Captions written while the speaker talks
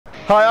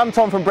Hi, I'm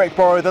Tom from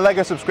Brickborrow, the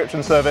LEGO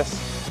subscription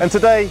service. And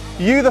today,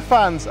 you the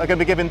fans are going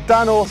to be giving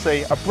Dan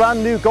Horsey a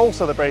brand new goal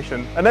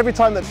celebration. And every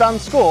time that Dan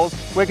scores,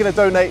 we're going to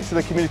donate to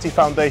the Community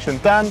Foundation.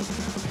 Dan,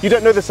 you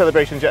don't know the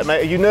celebrations yet,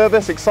 mate. Are you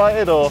nervous,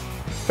 excited, or?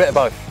 Bit of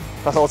both.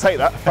 That's all, I'll take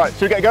that. Right,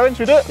 should we get going?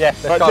 Should we do it? Yeah,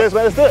 let's go. Cheers,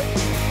 mate, let's do it.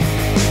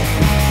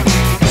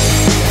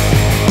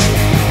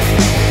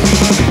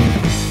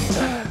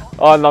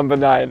 On number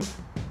 9.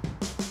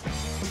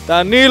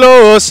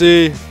 Danilo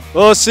Horsey.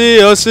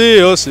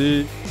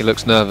 Horsey. He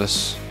looks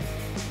nervous.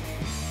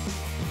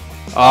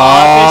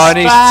 Oh, and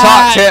he's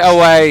tucked it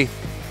away.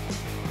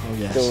 Oh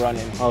yes. Still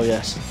running. Oh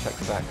yes.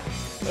 Checks back.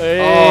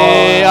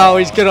 Hey, oh,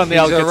 he's good on the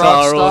old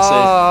guitar,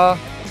 Horsey.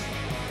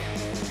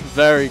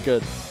 Very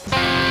good.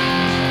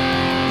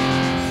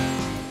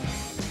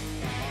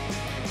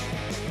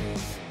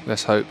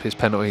 Let's hope his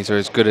penalties are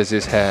as good as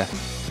his hair.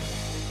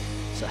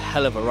 It's a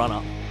hell of a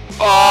run-up.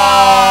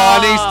 Oh,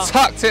 and he's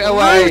tucked it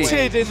away.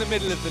 Rooted in the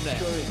middle of the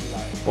net.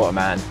 What a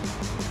man.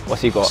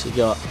 What's he got? What's he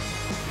got?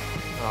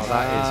 Oh,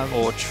 that is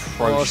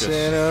atrocious.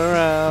 Horsing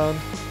around.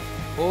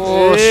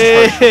 Oh,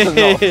 I'm not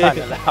a fan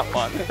of that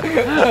one.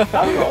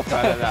 I'm not a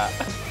fan of that.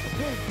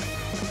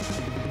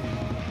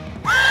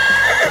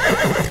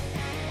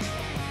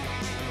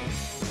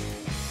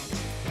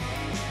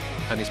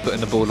 And he's putting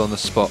the ball on the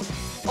spot.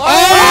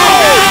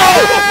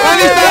 Oh! And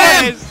he's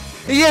done him!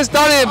 He has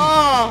done him!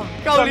 Oh,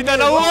 Crawley don't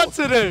know what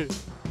to do.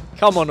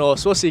 Come on,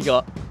 Horse, what's he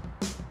got?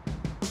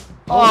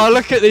 Oh,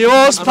 look at the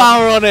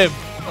horsepower on him.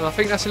 And I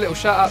think that's a little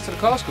shout out to the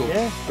car school.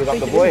 Yeah, big up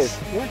the boys.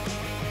 Yeah.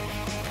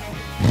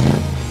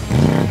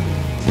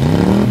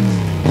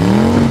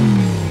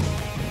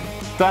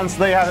 Dan, so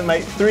there you have it,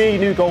 mate. 3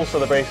 new goal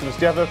celebrations.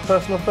 Do you have a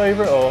personal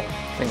favourite, or?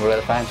 I think we'll let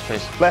the fans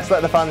choose. Let's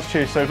let the fans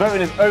choose. So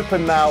voting is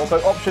open now.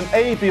 Vote option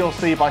A, B or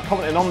C by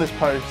commenting on this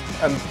post,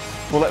 and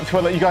we'll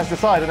let you guys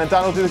decide, and then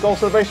Dan will do the goal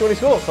celebration when he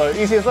scores. So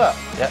easy as that.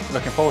 Yeah,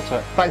 looking forward to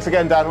it. Thanks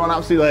again, Dan. What an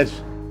absolute ledge.